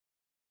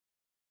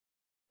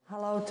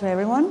Hello to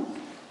everyone.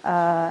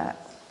 I'm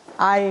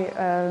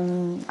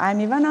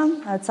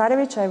Ivana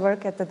Carević. I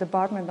work at the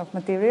Department of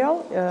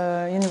Material,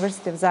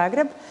 University of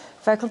Zagreb,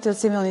 Faculty of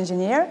Civil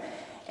Engineer.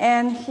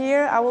 And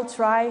here I will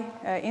try,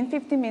 in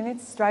 50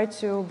 minutes, try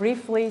to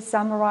briefly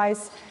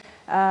summarize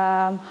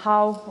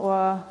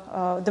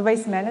how the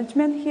waste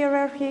management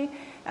hierarchy,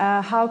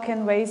 how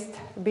can waste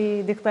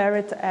be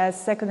declared as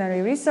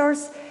secondary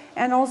resource,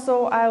 and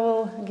also I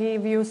will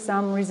give you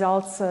some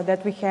results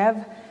that we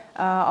have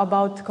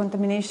about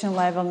contamination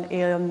level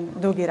in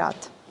Dugi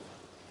Rat.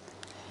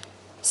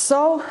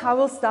 So I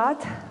will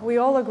start. We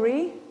all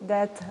agree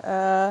that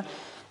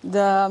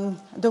the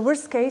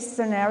worst case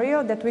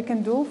scenario that we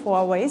can do for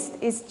our waste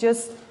is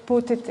just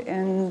put it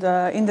in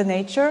the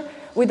nature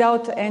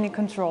without any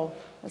control.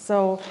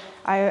 So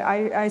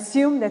I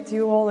assume that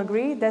you all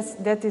agree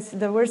that is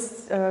the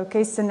worst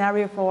case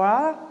scenario for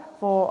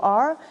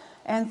our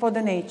and for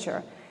the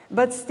nature.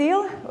 But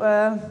still,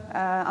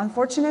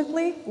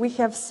 unfortunately, we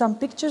have some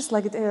pictures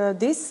like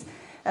this.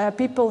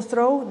 People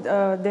throw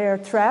their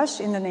trash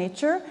in the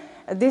nature.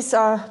 These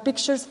are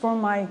pictures from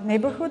my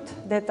neighborhood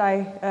that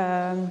I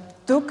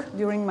took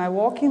during my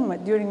walking,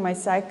 during my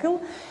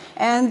cycle.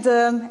 And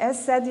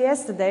as said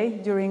yesterday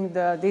during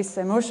this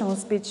emotional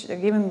speech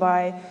given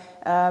by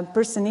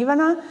person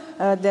Ivana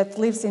that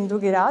lives in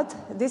Dugi Rat,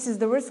 this is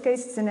the worst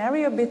case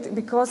scenario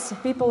because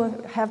people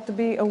have to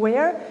be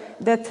aware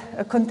that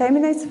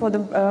contaminants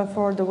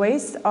for the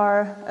waste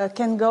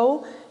can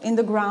go in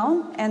the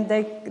ground, and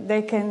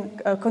they can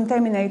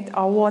contaminate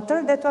our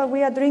water that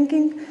we are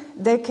drinking.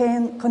 They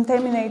can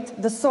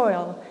contaminate the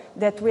soil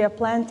that we are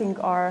planting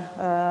our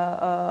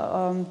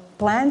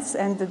plants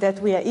and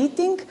that we are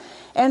eating,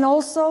 and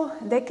also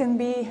they can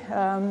be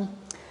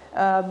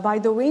by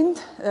the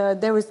wind.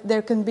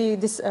 There can be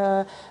this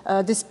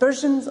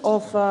dispersions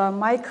of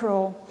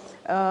micro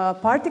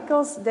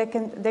particles. They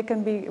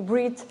can be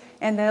breathed,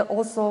 and they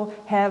also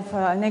have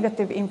a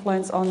negative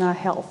influence on our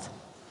health.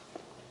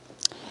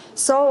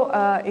 So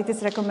it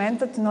is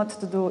recommended not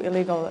to do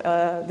illegal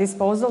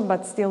disposal,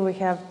 but still we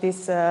have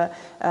this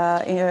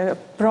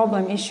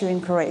problem issue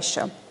in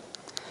Croatia.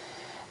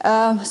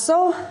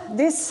 So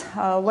this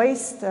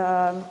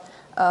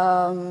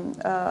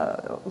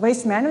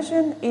waste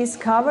management is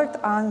covered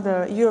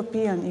under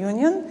European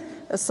Union,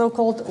 a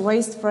so-called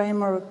Waste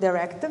Framework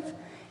Directive,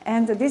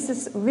 and this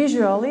is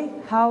visually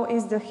how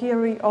is the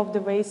theory of the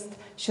waste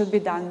should be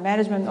done,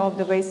 management of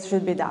the waste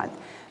should be done.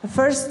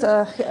 First,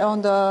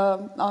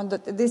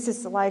 this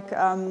is like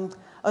a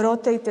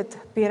rotated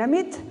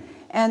pyramid,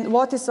 and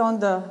what is on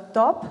the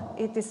top,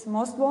 it is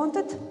most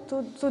wanted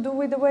to do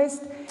with the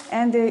waste,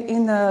 and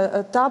in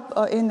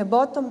the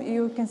bottom,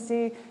 you can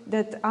see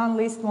that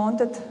unleast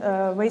wanted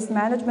waste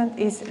management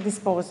is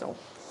disposal.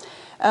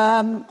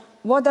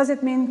 What does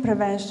it mean,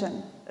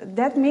 prevention?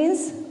 That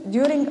means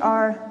during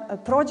our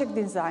project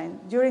design,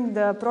 during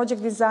the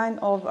project design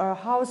of our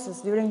houses,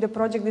 during the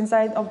project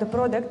design of the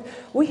product,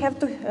 we have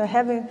to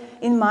have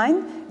in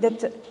mind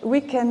that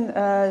we can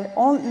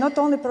not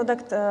only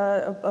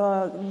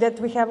that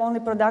we have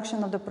only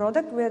production of the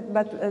product,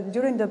 but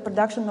during the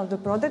production of the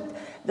product,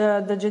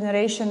 the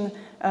generation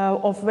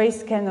of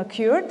waste can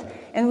occur,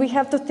 and we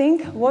have to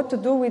think what to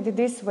do with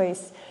this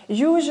waste.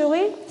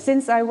 Usually,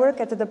 since I work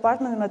at the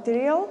Department of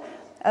Material,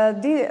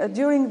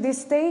 during this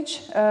stage,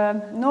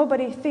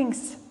 nobody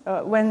thinks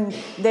when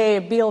they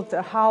build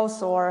a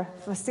house or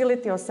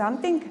facility or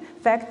something,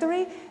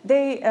 factory,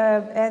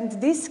 and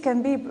this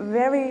can be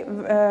very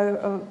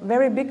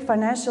big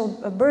financial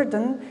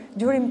burden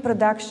during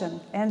production.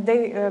 And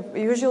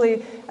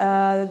usually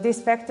this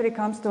factory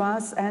comes to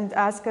us and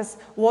asks us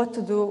what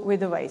to do with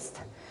the waste.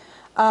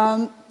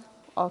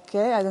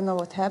 Okay, I don't know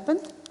what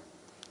happened.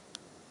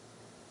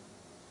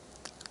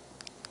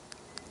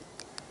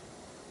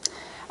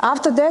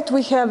 After that,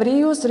 we have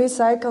reuse,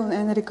 recycle,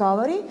 and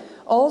recovery.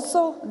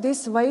 Also,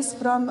 this waste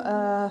from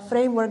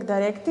Framework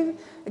Directive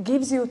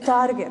gives you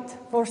target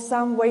for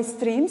some waste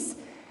streams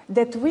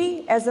that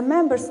we, as a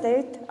member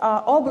state,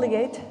 are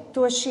obligated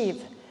to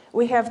achieve.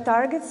 We have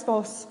targets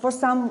for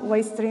some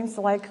waste streams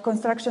like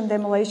construction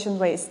demolition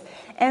waste.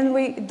 And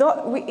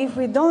if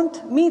we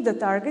don't meet the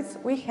targets,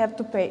 we have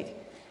to pay.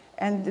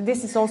 And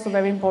this is also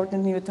very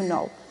important for you to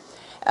know.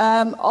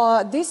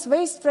 This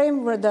Waste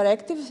Framework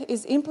Directive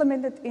is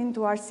implemented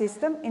into our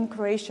system in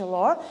Croatian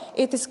law.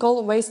 It is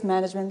called Waste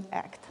Management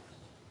Act.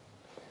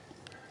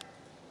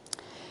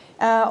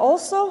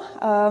 Also,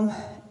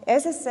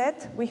 as I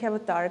said, we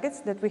have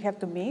targets that we have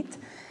to meet.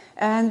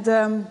 And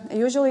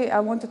usually I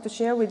wanted to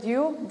share with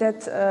you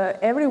that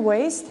every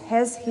waste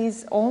has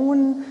his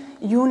own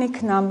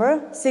unique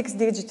number,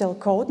 6-digit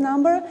code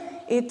number.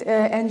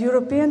 And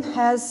European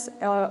has,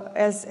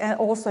 as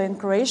also in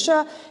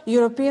Croatia,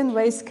 European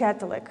waste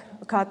catalog,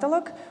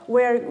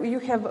 where you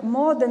have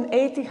more than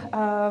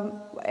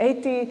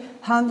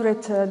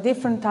 100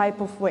 different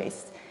type of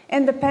waste.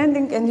 And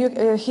depending, and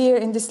here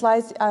in this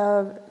slide,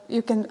 I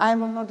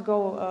will not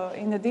go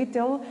in the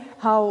detail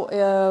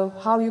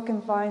how you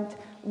can find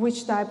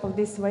which type of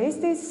this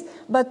waste is,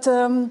 but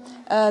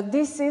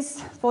this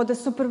is for the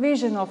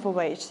supervision of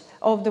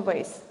the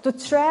waste, to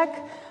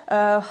track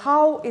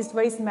how is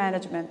waste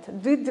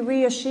management. Did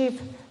we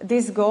achieve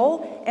this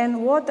goal,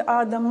 and what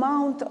are the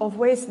amount of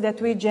waste that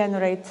we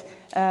generate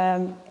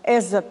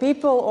as a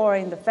people or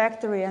in the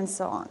factory and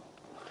so on.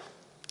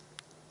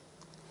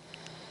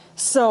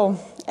 So,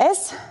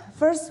 as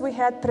first we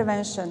had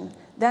prevention,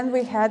 then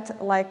we had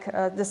like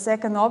the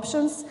second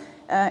options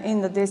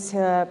in this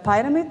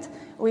pyramid.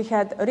 We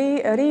had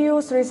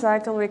reuse,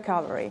 recycle,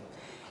 recovery.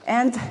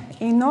 And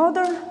in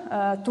order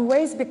to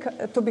waste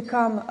to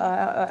become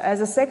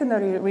as a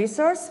secondary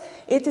resource,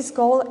 it is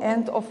called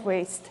end of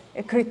waste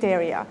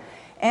criteria.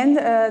 And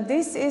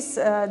this is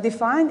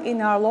defined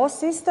in our law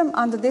system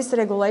under this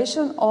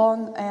regulation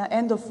on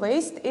end of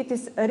waste. It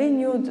is a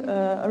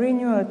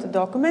renewed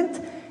document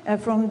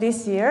from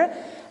this year.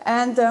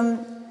 And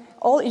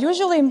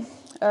usually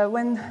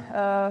when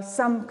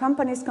some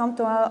companies come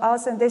to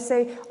us and they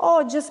say,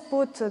 oh, just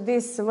put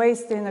this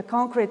waste in a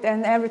concrete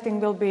and everything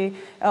will be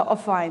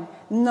fine.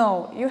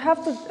 No, you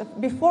have to,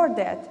 before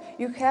that,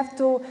 you have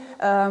to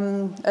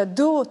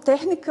do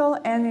technical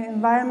and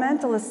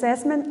environmental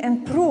assessment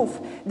and prove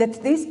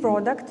that this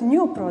product,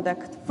 new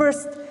product,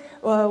 first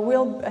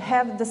will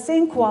have the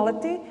same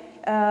quality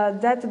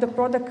that the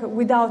product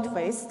without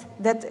waste,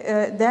 that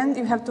then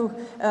you have to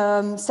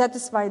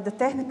satisfy the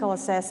technical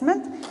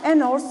assessment,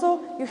 and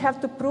also you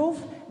have to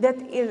prove that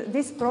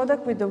this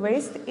product with the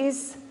waste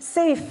is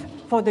safe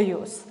for the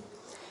use.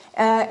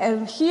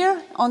 And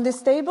here on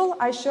this table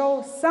I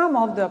show some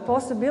of the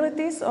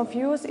possibilities of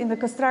use in the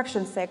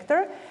construction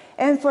sector.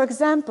 And for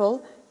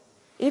example,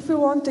 if we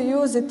want to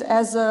use it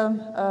as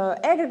an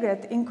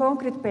aggregate in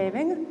concrete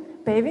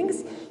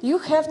pavings, you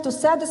have to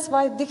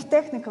satisfy the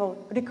technical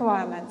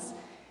requirements.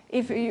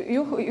 If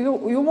you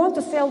want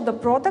to sell the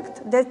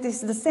product that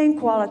is the same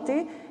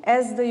quality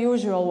as the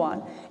usual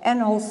one.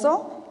 And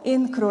also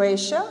in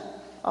Croatia,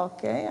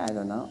 okay, I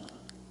don't know.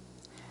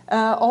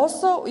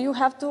 Also, you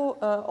have to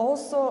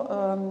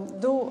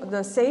do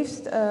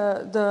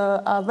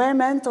the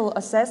environmental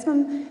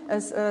assessment.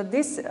 As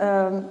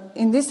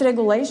in this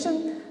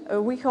regulation,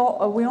 we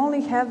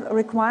only have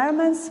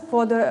requirements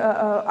for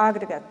the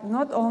aggregate,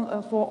 not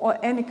for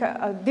any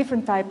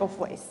different type of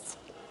wastes.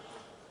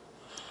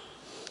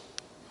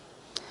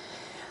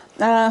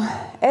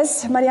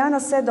 As Mariana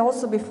said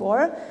also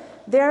before,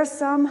 there are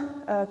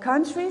some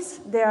countries,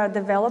 they are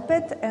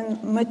developed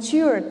and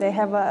mature, they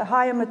have a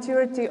higher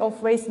maturity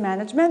of waste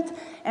management,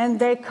 and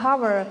they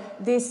cover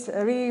this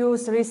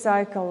reuse,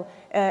 recycle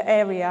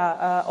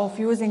area of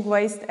using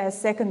waste as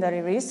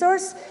secondary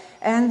resource.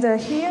 And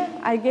here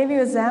I gave you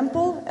an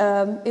example.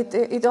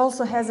 It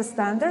also has a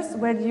standards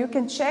where you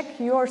can check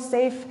your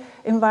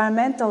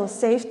environmental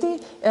safety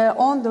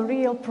on the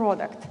real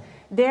product.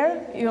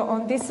 There,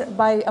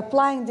 by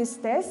applying this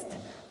test,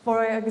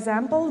 for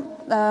example,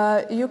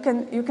 you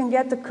can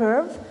get a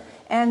curve,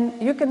 and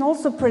you can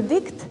also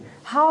predict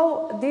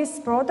how this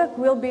product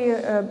will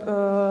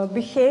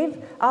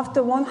behave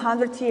after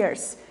 100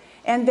 years.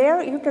 And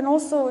there you can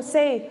also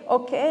say,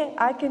 okay,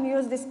 I can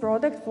use this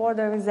product for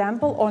the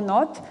example or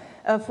not,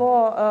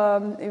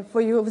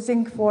 for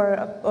using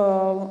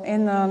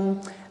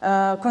in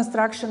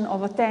construction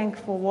of a tank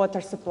for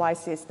water supply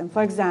system,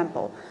 for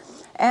example.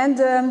 And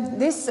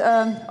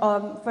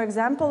for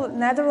example,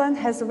 Netherlands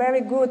has a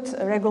very good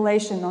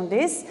regulation on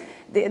this.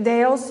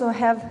 They also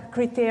have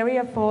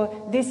criteria for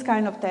this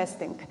kind of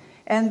testing.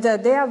 And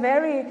they are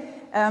very,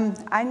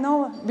 I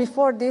know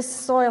before this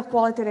soil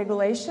quality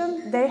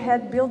regulation, they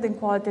had building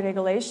quality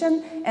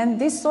regulation, and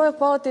this soil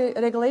quality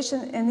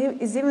regulation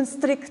is even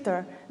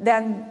stricter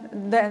than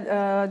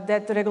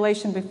that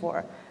regulation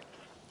before.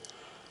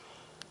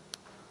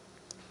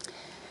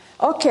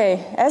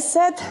 Okay, as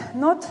said,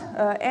 not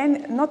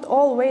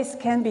all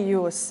waste can be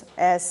used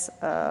as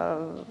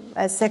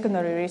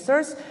secondary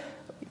resource.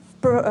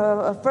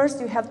 First,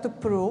 you have to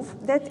prove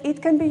that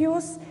it can be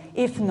used.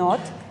 If not,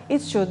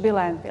 it should be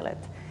landfilled.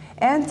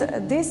 And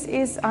this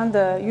is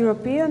under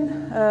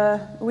European,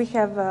 we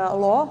have a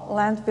law,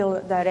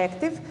 landfill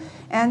directive,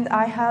 and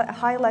I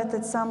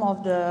highlighted some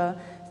of the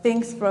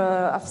things,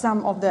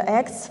 some of the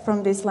acts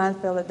from this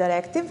landfill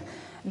directive.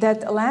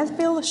 That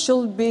landfill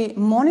should be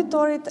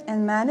monitored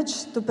and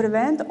managed to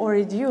prevent or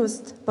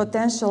reduce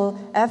potential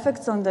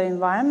effects on the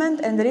environment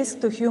and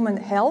risk to human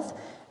health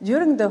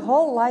during the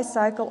whole life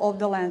cycle of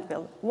the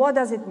landfill. What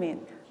does it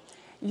mean?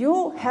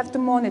 You have to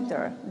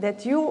monitor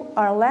that you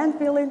are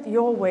landfilling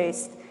your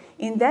waste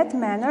in that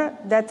manner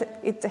that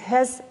it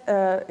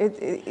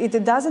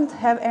doesn't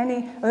have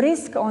any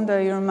risk on the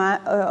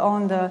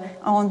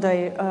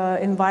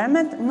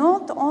environment,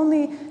 not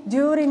only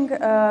during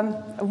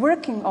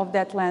working of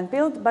that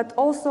landfill, but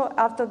also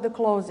after the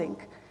closing.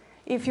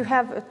 If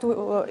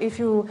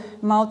your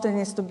mountain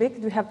is too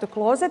big, you have to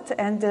close it,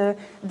 and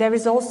there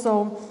is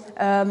also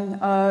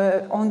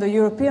on the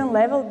European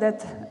level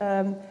that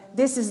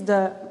this is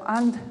the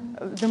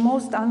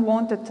most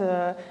unwanted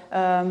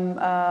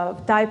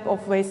type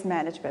of waste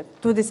management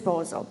to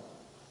disposal.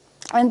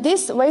 And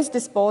this waste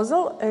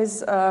disposal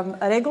is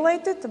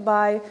regulated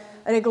by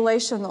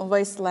regulation of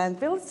waste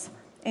landfills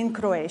in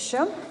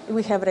Croatia.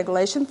 We have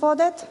regulation for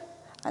that.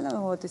 I don't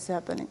know what is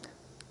happening.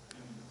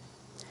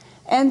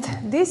 And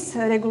this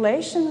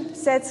regulation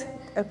sets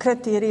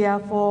criteria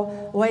for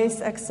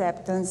waste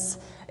acceptance.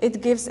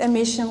 It gives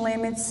emission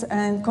limits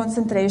and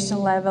concentration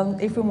level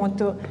if we want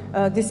to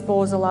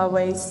dispose of our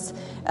waste,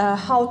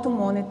 how to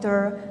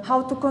monitor,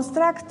 how to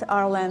construct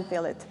our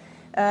landfill.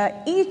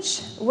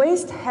 Each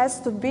waste has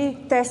to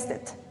be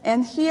tested.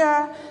 And here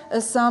are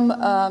some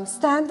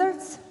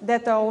standards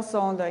that are also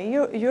on the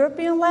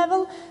European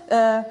level.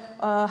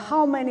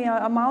 How many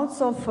amounts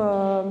of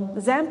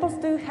samples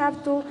do you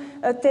have to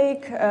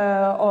take,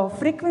 or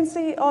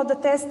frequency of the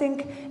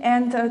testing,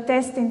 and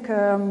testing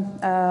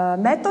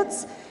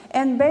methods.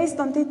 And based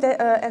on these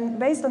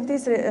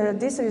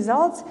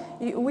results,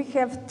 we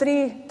have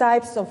 3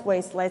 types of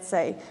waste, let's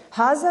say: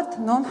 hazard,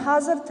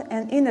 non-hazard,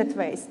 and inert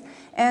waste.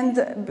 And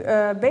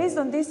based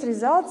on these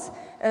results,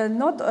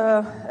 and on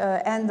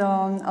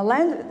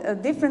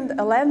different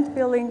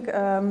landfilling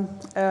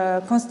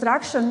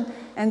construction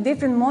and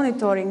different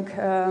monitoring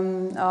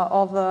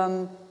of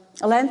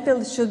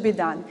landfill should be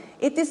done.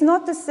 It is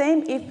not the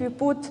same if you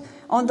put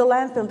on the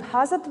landfill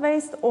hazard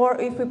waste or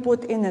if we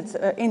put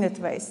inert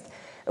waste.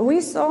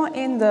 We saw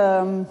in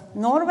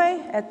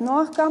Norway, at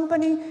North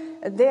Company,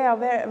 they are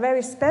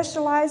very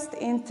specialized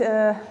in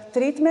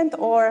treatment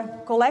or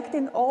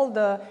collecting all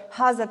the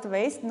hazard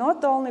waste,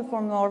 not only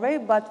from Norway,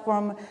 but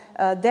from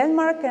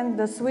Denmark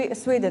and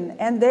Sweden.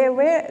 And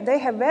they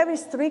have very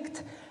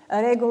strict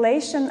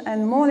regulation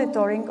and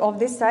monitoring of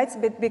these sites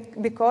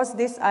because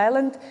this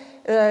island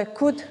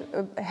could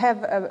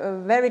have a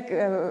very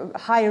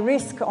high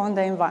risk on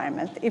the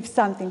environment if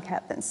something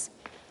happens.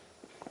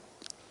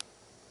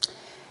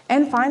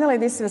 And finally,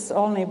 this is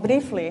only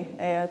briefly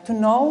to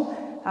know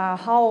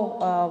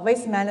how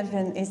waste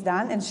management is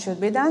done and should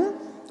be done,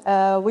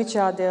 which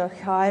are the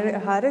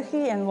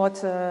hierarchy and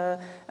what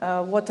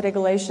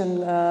regulation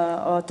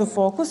to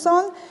focus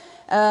on.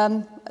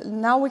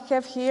 Now we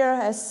have here,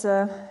 as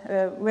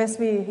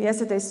we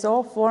yesterday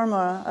saw,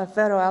 former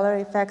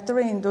ferroalloy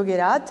factory in Dugi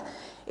Rat.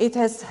 It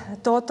has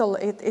total,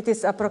 it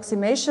is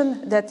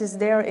approximation that is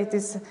there. It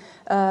is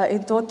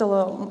in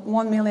total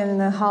 1.5 million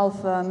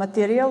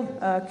material,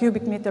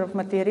 cubic meter of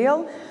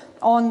material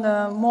on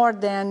more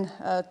than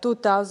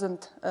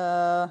 2,000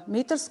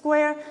 meters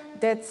square.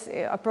 That's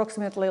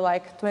approximately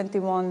like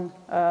 21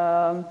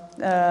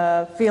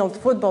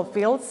 football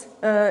fields.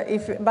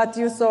 But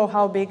you saw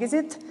how big is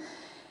it.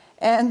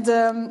 And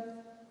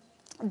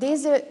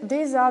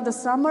these are the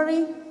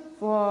summary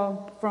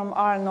from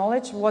our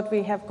knowledge, what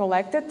we have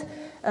collected,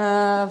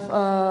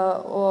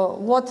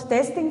 what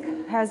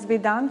testing has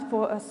been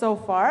done so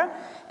far,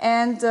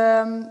 and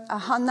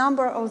a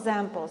number of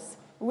samples.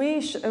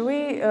 We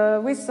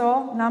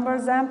saw number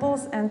of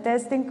samples and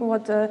testing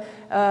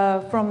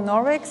from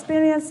Norway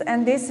experience,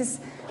 and this is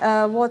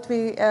what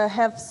we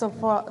have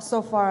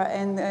so far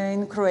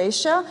in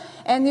Croatia.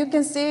 And you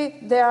can see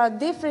there are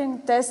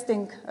different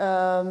testing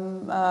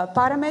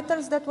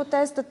parameters that were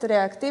tested: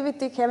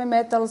 reactivity, heavy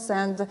metals,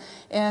 and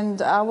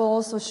I will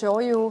also show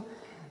you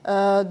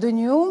the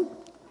new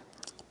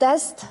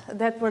tests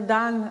that were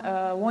done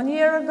 1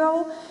 year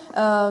ago.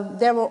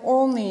 There were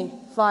only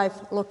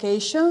 5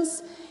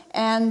 locations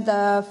and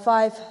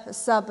 5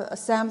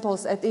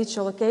 sub-samples at each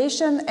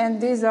location, and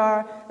these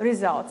are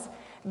results.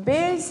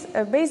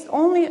 Based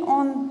only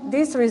on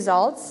these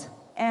results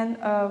and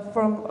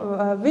from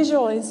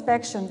visual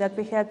inspection that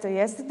we had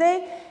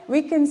yesterday,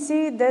 we can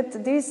see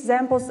that these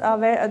samples are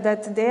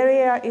that the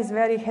area is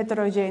very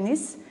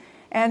heterogeneous.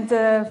 And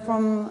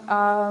from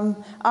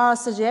our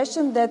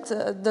suggestion that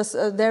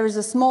there is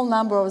a small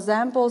number of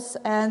samples,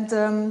 and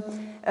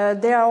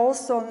they are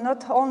also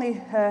not only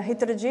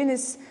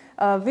heterogeneous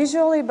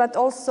visually, but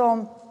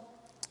also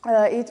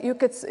you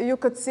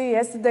could see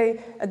yesterday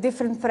a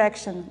different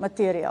fraction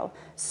material.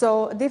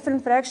 So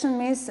different fraction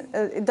means,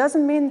 it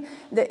doesn't mean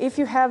that if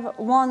you have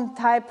one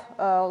type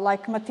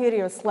like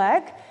material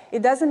slag,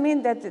 it doesn't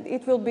mean that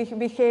it will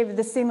behave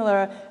the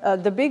similar,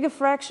 the bigger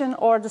fraction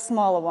or the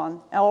smaller one,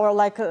 or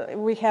like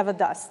we have a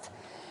dust.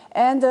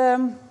 And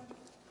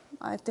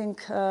I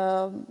think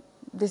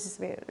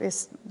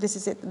this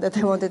is it that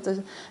I wanted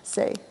to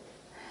say.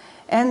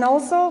 And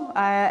also,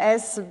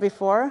 as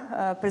before,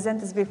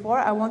 presented before,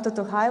 I wanted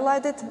to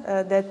highlight it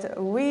that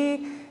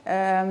we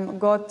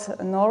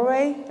got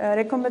Norway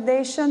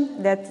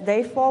recommendation that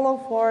they follow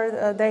for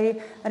the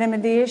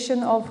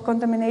remediation of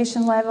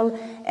contamination level,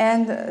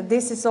 and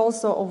this is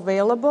also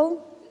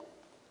available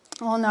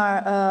on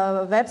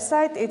our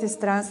website. It is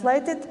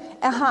translated.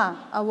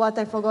 What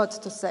I forgot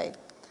to say.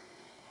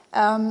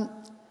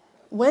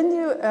 When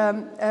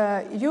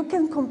you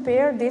can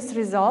compare these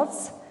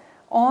results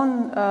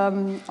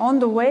on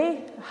the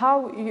way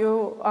how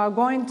you are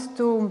going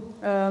to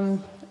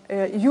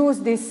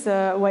use this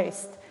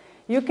waste.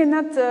 You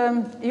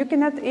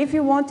cannot, if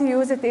you want to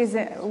use it, is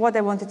what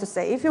I wanted to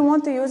say. If you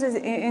want to use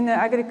it in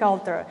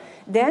agriculture,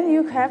 then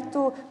you have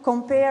to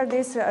compare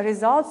these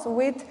results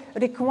with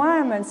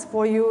requirements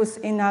for use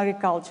in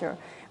agriculture.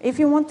 If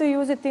you want to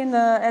use it in,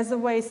 as a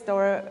waste,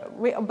 but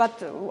we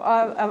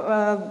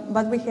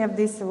have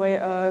this way,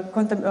 a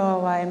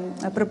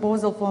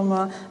proposal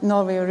from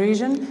Norway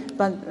region,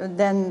 but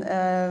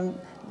then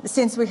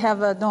since we have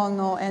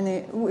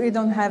we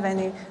don't have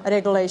any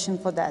regulation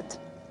for that.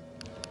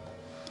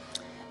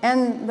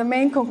 And the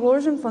main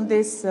conclusion from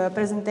this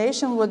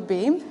presentation would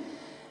be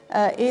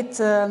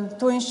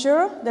to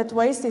ensure that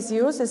waste is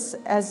used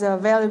as a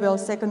valuable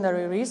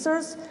secondary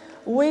resource,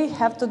 we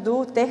have to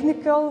do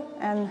technical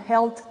and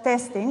health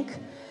testing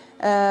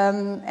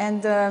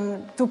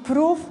to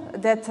prove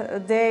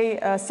that they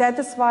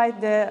satisfy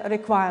the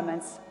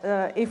requirements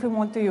if we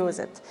want to use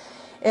it.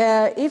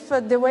 If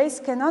the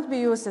waste cannot be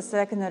used as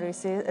secondary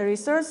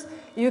resource,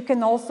 you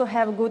can also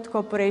have good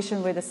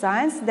cooperation with the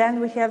science. Then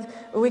we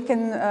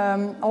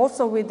can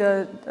also with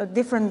the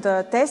different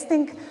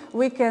testing,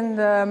 we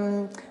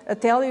can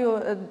tell you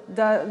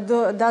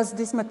does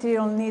this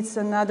material needs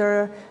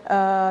another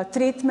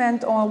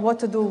treatment or what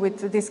to do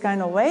with this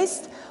kind of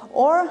waste.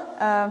 Or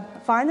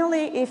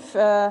finally, if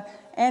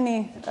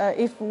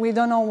we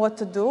don't know what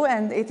to do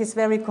and it is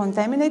very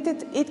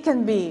contaminated, it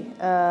can be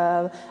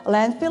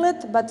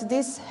landfilled, but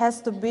this has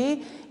to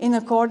be in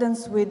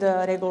accordance with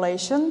the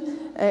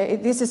regulation.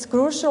 This is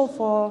crucial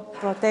for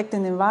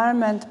protecting the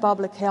environment,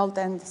 public health,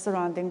 and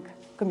surrounding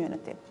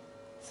community.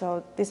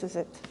 So this is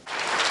it.